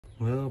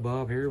Well,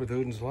 Bob here with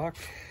Odin's Lock,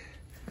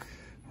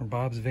 or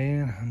Bob's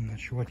Van. I'm not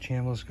sure what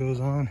channel this goes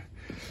on.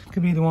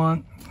 Could be the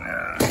one.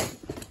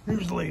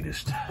 Here's the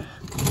latest.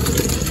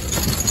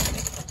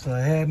 So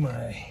I had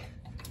my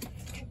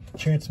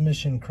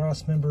transmission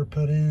cross member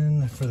put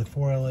in for the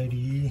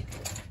 4LADE.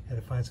 Had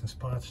to find some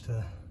spots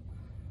to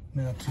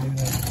mount to.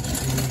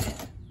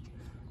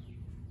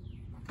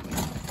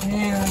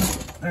 And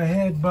I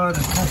had bought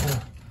a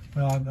couple.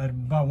 Well, I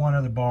bought one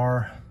other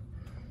bar.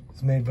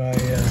 It's made by I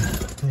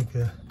think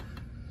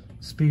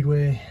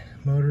Speedway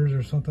Motors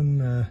or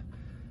something. I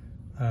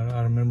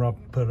don't remember. I'll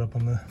put it up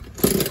on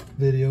the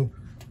video.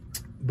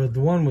 But the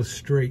one was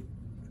straight,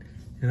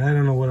 and I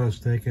don't know what I was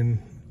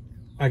thinking.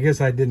 I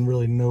guess I didn't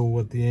really know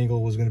what the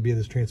angle was going to be of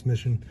this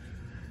transmission.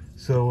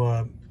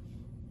 So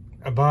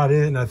I bought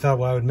it, and I thought,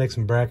 well, I would make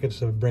some brackets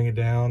so it would bring it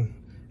down,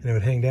 and it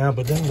would hang down.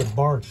 But then the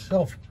bar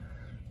itself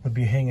would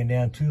be hanging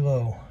down too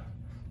low.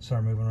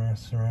 Sorry, moving around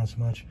so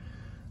much.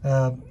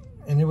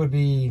 And it would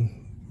be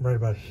right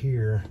about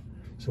here.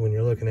 So when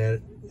you're looking at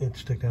it, it'd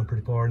stick down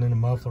pretty far, and then the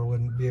muffler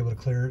wouldn't be able to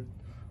clear it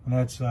on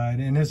that side.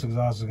 And this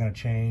exhaust is going to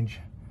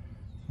change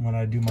when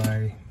I do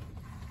my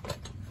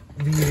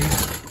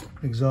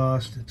V8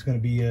 exhaust. It's going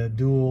to be a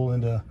dual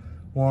into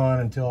one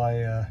until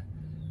I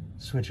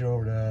switch it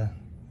over to,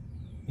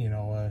 you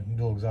know,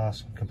 dual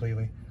exhaust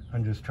completely.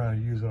 I'm just trying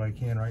to use what I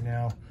can right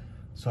now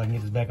so I can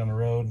get this back on the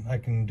road. I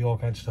can do all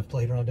kinds of stuff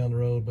later on down the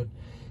road, but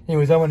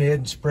anyways, I went ahead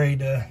and sprayed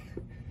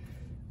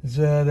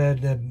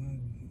that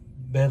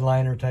bed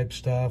liner type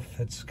stuff.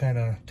 It's kind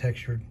of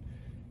textured,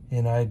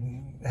 and I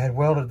had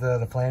welded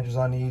the flanges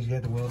on these. You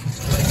had to weld these.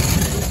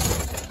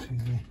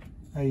 Excuse me.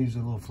 I used a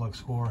little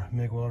flux core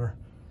MIG welder,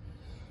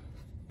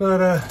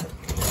 but I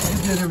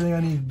did everything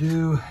I need to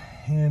do.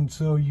 And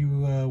so you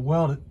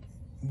weld it.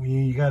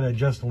 You got to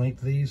adjust the length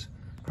of these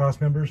cross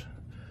members.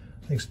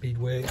 I think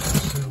Speedway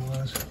that's what it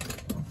was.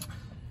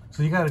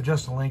 So you got to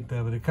adjust the length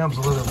of it. It comes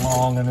a little bit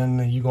long, and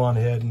then you go on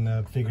ahead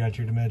and figure out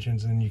your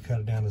dimensions, and you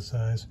cut it down to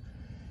size.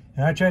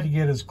 And I tried to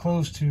get as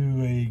close to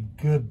a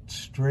good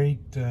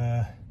straight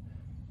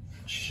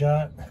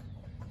shot.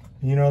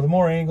 You know, the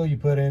more angle you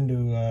put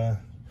into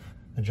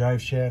the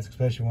drive shaft,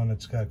 especially one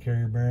that's got a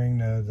carrier bearing,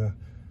 the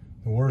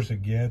worse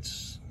it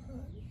gets.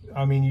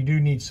 I mean, you do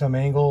need some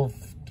angle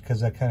because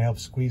that kind of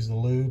helps squeeze the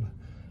lube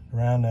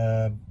around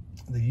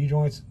the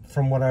U-joints.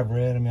 From what I've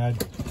read, I mean,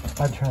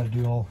 I'd try to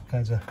do all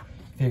kinds of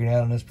figuring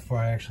out on this before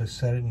I actually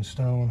set it in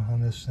stone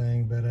on this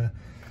thing. But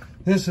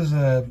this is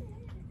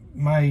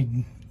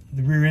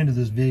the rear end of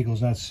this vehicle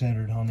is not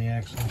centered on the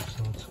axle,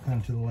 so it's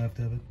kind of to the left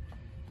of it,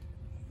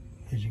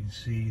 as you can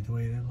see the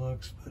way that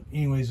looks. But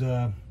anyways,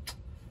 my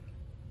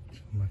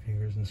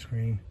fingers in the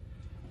screen.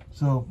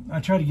 So I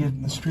tried to get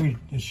as straight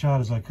a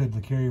shot as I could.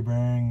 The carrier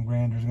bearing,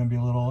 there's going to be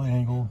a little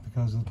angle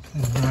because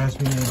there has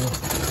to be an angle.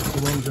 The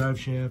one drive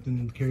shaft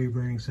and the carrier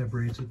bearing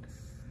separates it.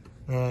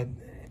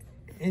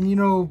 And you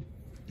know,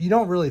 you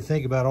don't really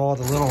think about all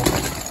the little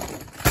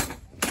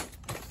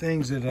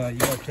things that you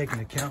got to take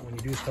into account when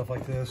you do stuff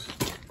like this.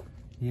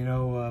 You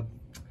know,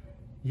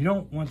 you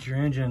don't want your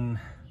engine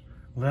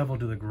level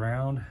to the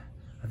ground.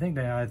 I think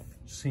that I've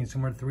seen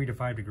somewhere 3 to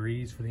 5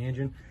 degrees for the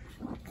engine.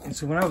 And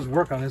so when I was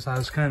working on this, I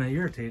was kind of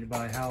irritated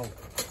by how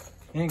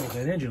angled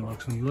that engine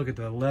looks. When you look at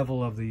the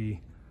level of the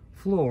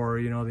floor,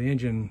 you know, the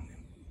engine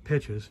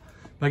pitches.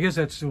 But I guess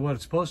that's what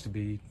it's supposed to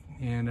be.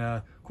 And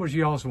of course,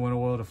 you also want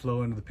oil to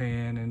flow into the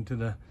pan, into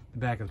the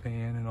back of the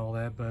pan and all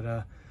that.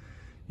 But,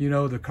 you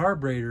know, the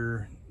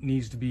carburetor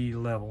needs to be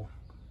level,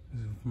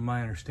 from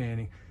my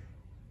understanding.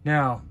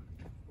 Now,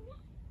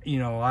 you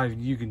know,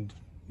 you can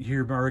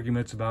hear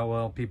arguments about,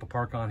 well, people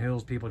park on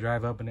hills, people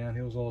drive up and down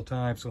hills all the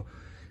time, so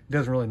it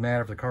doesn't really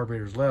matter if the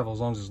carburetor's level, as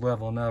long as it's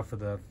level enough for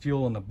the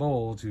fuel in the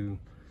bowl to,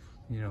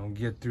 you know,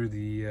 get through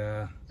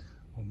the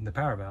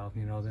power valve,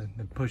 you know,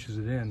 that pushes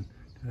it in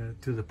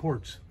to the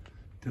ports,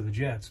 to the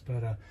jets.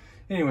 But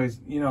anyways,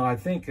 you know, I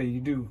think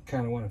you do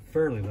kind of want it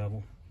fairly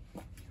level.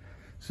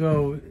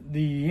 So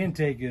the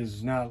intake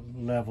is not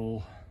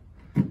level.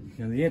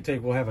 You know, the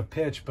intake will have a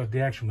pitch, but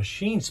the actual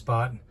machine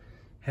spot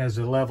has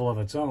a level of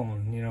its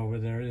own, you know,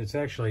 where it's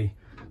actually,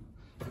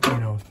 you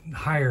know,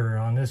 higher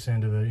on this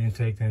end of the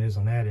intake than it is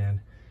on that end.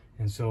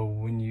 And so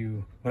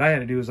what I had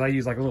to do is I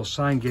used like a little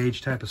sine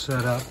gauge type of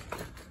setup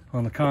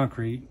on the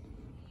concrete,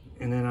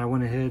 and then I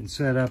went ahead and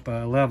set up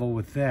a level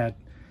with that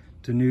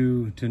to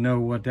know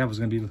what that was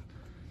going to be,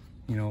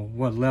 you know,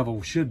 what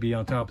level should be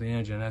on top of the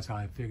engine. That's how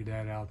I figured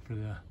that out for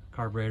the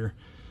carburetor.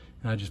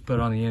 And I just put it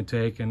on the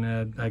intake, and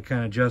I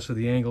kind of adjusted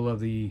the angle of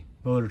the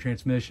motor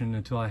transmission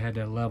until I had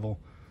that level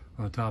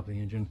on the top of the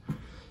engine.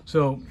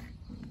 So,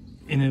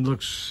 and it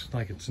looks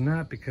like it's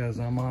not because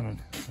I'm on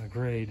a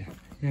grade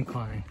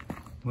incline.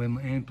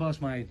 And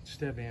plus my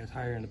Stepvan is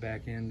higher in the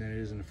back end than it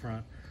is in the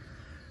front.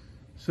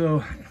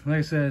 So, like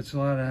I said, it's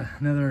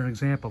another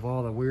example of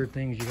all the weird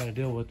things you got to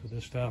deal with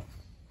this stuff.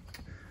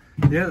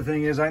 The other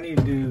thing is I need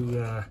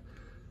to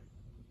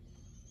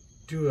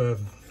do a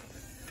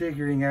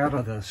figuring out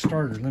of the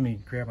starter. Let me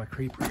grab my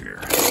creeper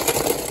here.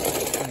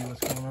 Show you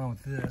what's going on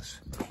with this.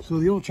 So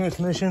the old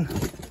transmission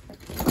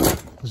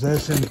was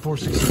this in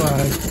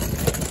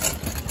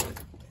 465.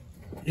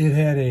 It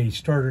had a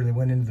starter that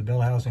went into the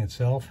bell housing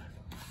itself.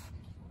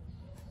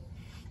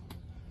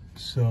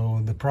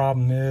 So the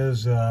problem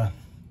is I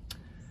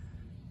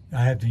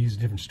have to use a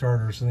different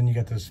starter. So then you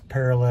got this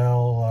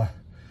parallel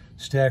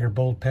staggered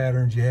bolt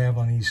patterns you have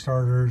on these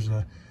starters.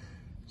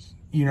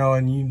 You know,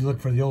 and you look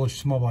for the old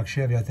small block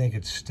Chevy, I think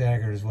it's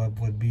staggered is what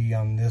would be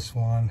on this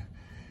one.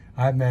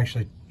 I've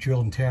actually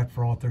drilled and tapped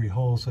for all 3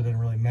 holes, so it doesn't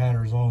really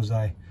matter as long as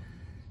I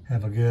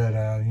have a good,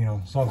 you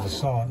know, as long as I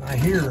saw it. I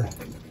hear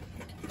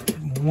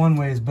one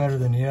way is better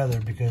than the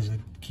other because it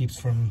keeps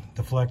from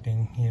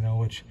deflecting, you know,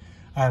 which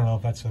I don't know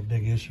if that's a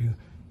big issue.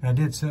 And I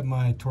did set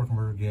my torque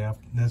converter gap.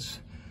 That's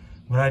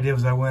what I did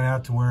was I went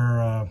out to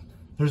where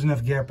there's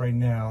enough gap right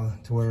now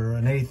to where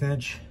an 1/8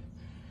 inch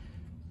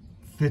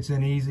fits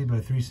in easy, but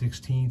a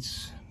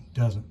 3/16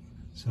 doesn't.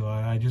 So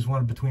I just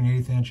wanted between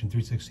 1/8 inch and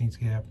 3/16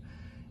 gap.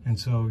 And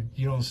so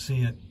you don't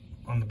see it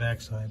on the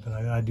backside, but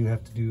I do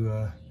have to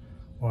do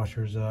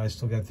washers. I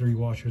still got 3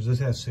 washers. This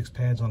has 6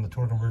 pads on the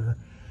torque converter.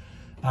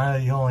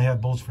 I only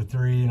have bolts for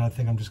 3, and I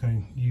think I'm just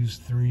going to use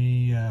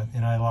 3,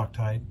 and I lock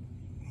tight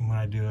when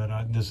I do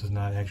it. This is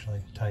not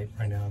actually tight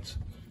right now. It's,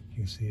 you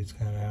can see it's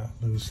kind of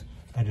loose.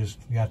 I just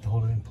got to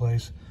hold it in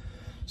place.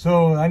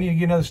 So I need to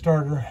get another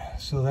starter.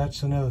 So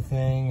that's another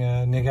thing.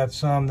 And they got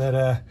some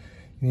that,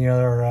 you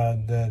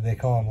know, they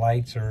call them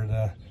lights or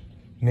the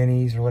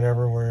minis or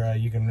whatever, where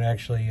you can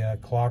actually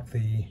clock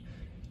the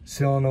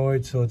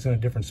solenoid so it's in a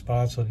different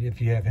spot. So if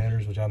you have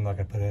headers, which I'm not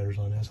going to put headers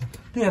on this.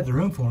 They have the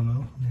room for them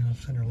though. You know, I'm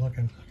sitting there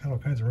looking. Got all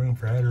kinds of room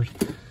for headers.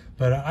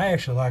 But I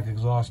actually like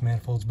exhaust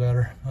manifolds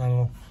better. I don't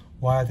know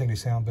why. I think they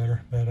sound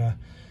better. But,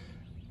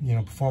 you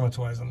know,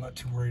 performance-wise, I'm not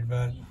too worried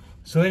about it.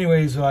 So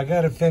anyways, I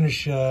got to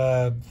finish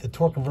the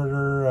torque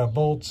converter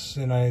bolts,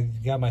 and I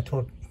got my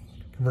torque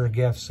converter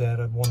gaff set.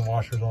 1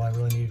 washer is all I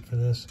really need for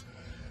this.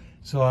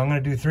 So I'm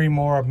going to do 3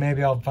 more.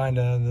 Maybe I'll find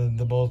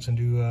the bolts and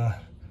do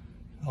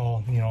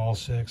all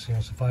 6, you know,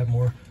 so 5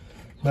 more.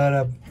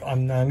 But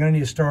I'm going to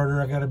need a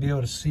starter. I got to be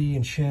able to see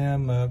and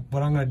shim.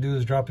 What I'm going to do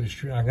is drop the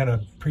distributor. I'm going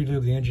to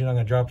pre-lube the engine. I'm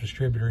going to drop the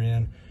distributor in,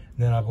 and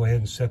then I'll go ahead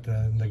and set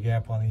the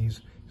gap on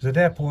these. Because at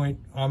that point,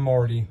 I'm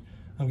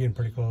getting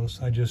pretty close.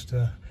 I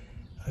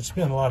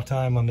spent a lot of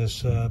time on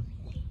this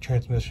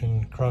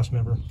transmission cross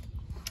member.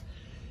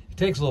 It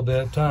takes a little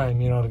bit of time,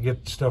 you know, to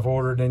get stuff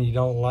ordered, and you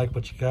don't like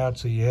what you got,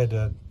 so you had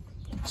to,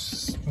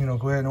 you know,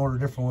 go ahead and order a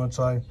different one.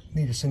 So I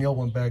need to send the old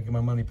one back, get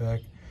my money back,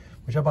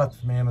 which I bought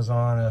from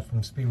Amazon,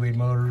 from Speedway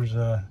Motors,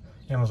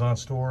 Amazon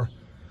store.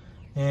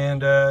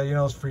 And, you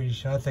know, it's free.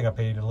 I think I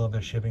paid a little bit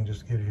of shipping just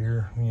to get it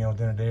here, you know,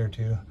 within a day or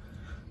 2.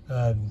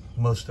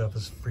 Most stuff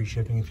is free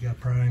shipping if you got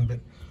Prime,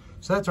 but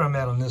so that's where I'm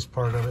at on this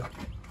part of it.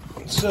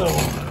 So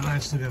I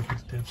still got to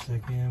put the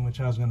dipstick in, which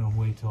I was going to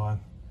wait till I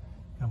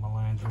got my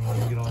lines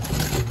running and get all that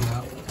figured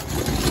out.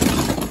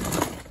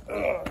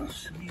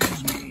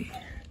 Excuse me.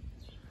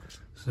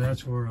 So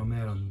that's where I'm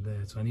at on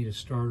that. So I need a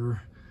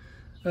starter.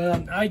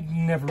 I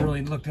never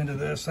really looked into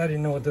this. I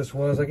didn't know what this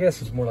was. I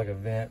guess it's more like a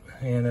vent.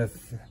 And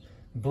if it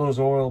blows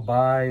oil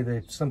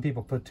by, some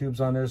people put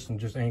tubes on this and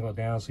just angle it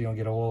down so you don't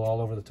get oil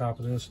all over the top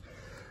of this.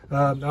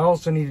 I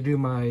also need to do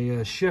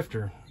my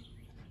shifter.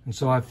 And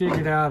so I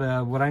figured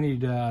out what I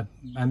need. I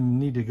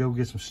need to go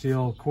get some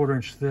steel, 1/4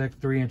 inch thick,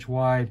 3 inch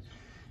wide.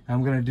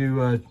 I'm going to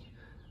do a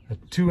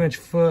 2 inch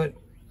foot,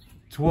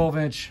 12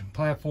 inch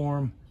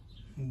platform,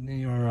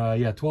 or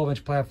 12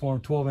 inch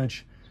platform, 12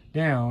 inch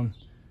down,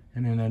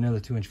 and then another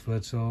 2 inch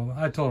foot. So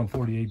I told him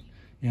 48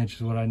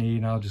 inches is what I need,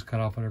 and I'll just cut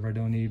off whatever I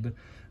don't need. But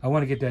I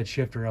want to get that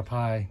shifter up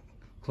high,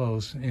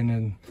 close, and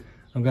then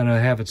I'm going to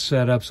have it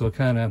set up so it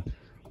kind of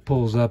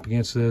pulls up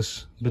against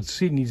this, but the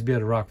seat needs to be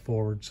able to rock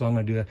forward, so I'm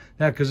going to do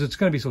that because it's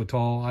going to be so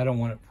tall. I don't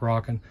want it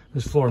rocking.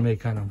 This floor may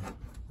kind of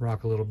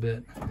rock a little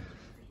bit,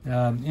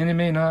 and it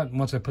may not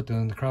once I put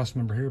the cross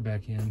member here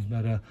back in.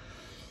 But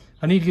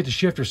I need to get the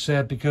shifter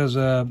set because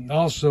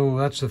also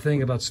that's the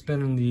thing about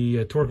spinning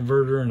the torque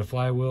converter and the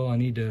flywheel. I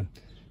need to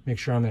make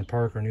sure I'm in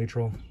park or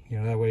neutral. You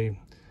know, that way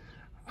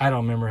I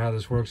don't remember how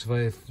this works.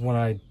 If when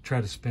I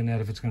try to spin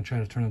that, if it's going to try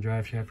to turn the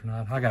drive shaft or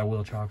not. I got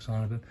wheel chocks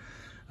on it, but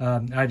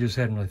I just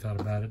hadn't really thought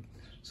about it.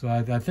 So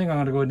I think I'm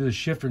going to go and do the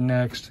shifter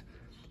next,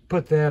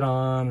 put that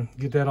on,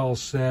 get that all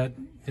set.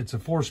 It's a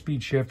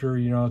 4-speed shifter.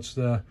 You know, it's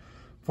the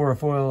for a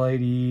foil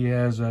 80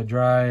 has a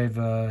drive,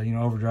 you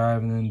know,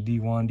 overdrive, and then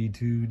D1,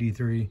 D2,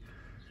 D3.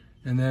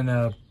 And then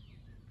I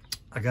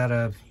got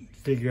to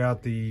figure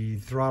out the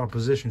throttle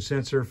position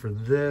sensor for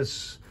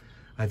this.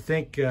 I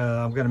think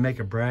I'm going to make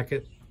a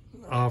bracket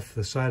off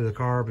the side of the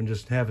carb and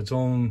just have its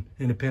own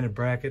independent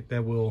bracket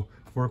that will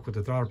work with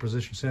the throttle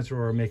position sensor,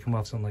 or it may come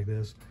off something like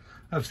this.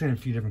 I've seen a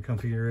few different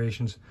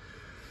configurations.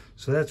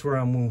 So that's where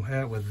I'm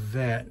at with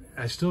that.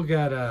 I still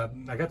got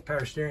I got the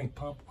power steering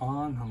pump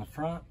on the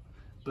front,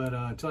 but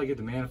until I get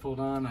the manifold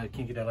on, I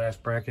can't get that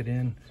last bracket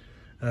in.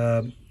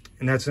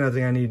 And that's another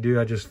thing I need to do.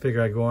 I just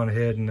figure I go on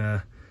ahead and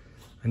I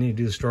need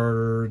to do the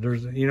starter.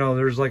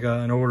 There's like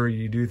an order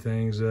you do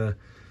things.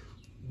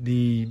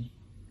 The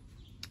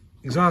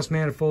exhaust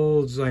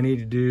manifolds I need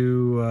to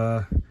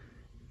do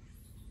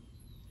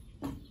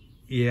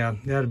Yeah,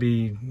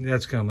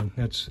 that's coming.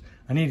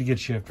 I need to get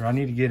shifter. I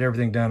need to get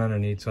everything done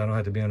underneath so I don't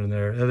have to be under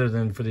there, other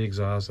than for the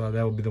exhaust. That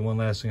will be the one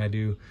last thing I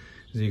do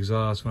is the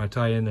exhaust. When I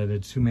tie in the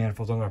two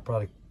manifolds, I'm gonna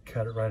probably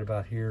cut it right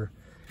about here,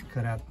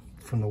 cut out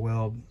from the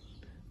weld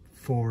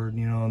forward,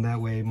 you know, and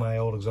that way my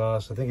old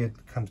exhaust, I think it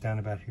comes down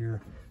about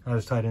here. I'll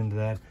just tie it into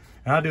that.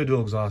 And I'll do a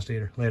dual exhaust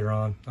later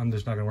on. I'm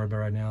just not gonna worry about it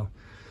right now.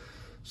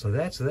 So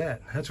that's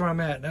that. That's where I'm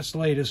at. That's the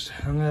latest.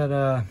 I'm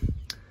gonna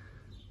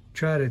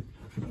try to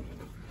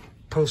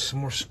post some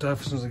more stuff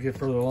as soon as I get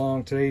further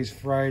along. Today's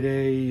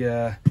Friday,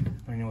 I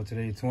don't know what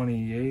today,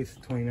 28th,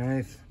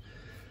 29th,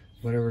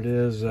 whatever it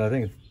is. I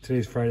think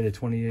today's Friday the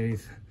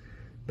 28th.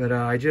 But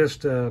I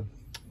just kind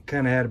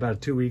of had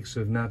about 2 weeks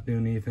of not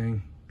doing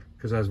anything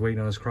because I was waiting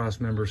on this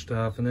cross-member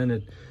stuff. And then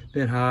it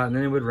been hot, and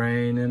then it would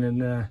rain, and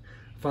then I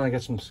finally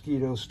got some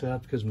mosquito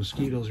stuff because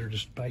mosquitoes are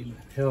just biting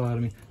the hell out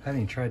of me. I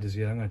haven't even tried this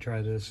yet. I'm gonna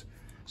try this.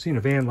 Seen a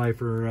van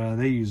lifer,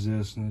 they use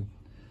this, and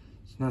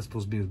it's not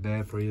supposed to be as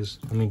bad for you.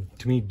 I mean,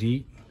 to me,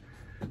 DEET,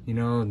 you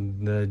know,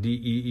 the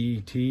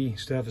DEET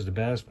stuff is the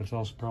best, but it's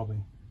also probably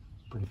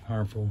pretty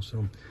harmful.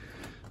 So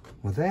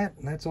with that,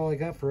 that's all I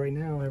got for right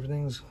now.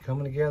 Everything's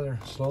coming together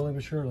slowly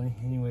but surely.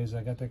 Anyways,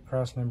 I got that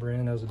cross member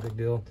in. That was a big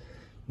deal.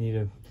 Need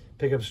to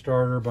pick up a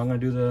starter, but I'm gonna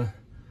do the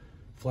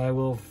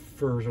flywheel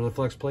first, or the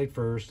flex plate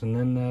first, and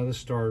then the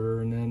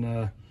starter, and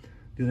then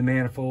do the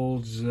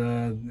manifolds,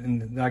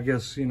 and I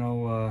guess, you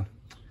know,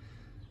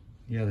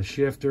 yeah, the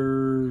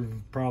shifter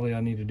probably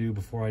I need to do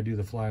before I do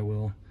the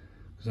flywheel,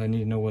 because I need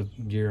to know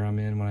what gear I'm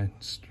in when I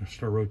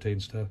start rotating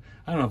stuff.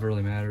 I don't know if it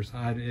really matters.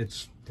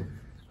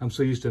 I'm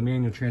so used to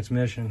manual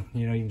transmission.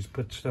 You know, you can just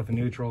put stuff in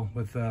neutral.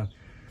 With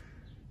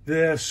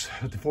this,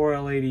 with the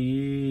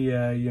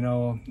 4L80E, you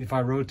know, if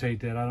I rotate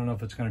that, I don't know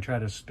if it's going to try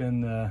to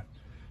spin the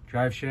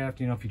drive shaft.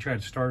 You know, if you try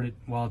to start it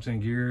while it's in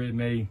gear, it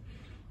may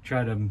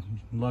try to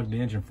lug the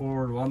engine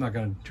forward. Well, I'm not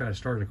going to try to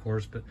start it, of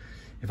course, but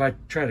if I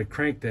try to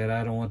crank that,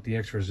 I don't want the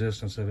extra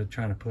resistance of it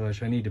trying to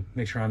push. I need to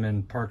make sure I'm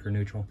in park or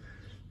neutral,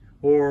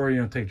 or,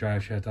 you know, take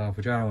drive shaft off,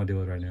 which I don't want to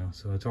do it right now.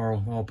 So it's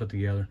all put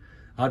together.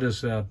 I'll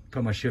just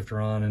put my shifter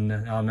on, and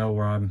I'll know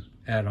where I'm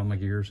at on my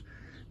gears.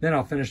 Then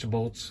I'll finish the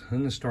bolts,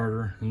 and the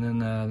starter, and then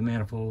the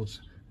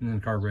manifolds, and then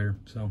the carburetor.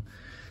 So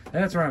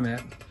that's where I'm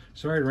at.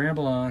 Sorry to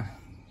ramble on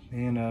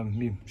and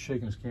me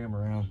shaking this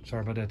camera around.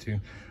 Sorry about that too.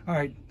 All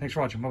right, thanks for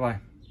watching.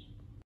 Bye-bye.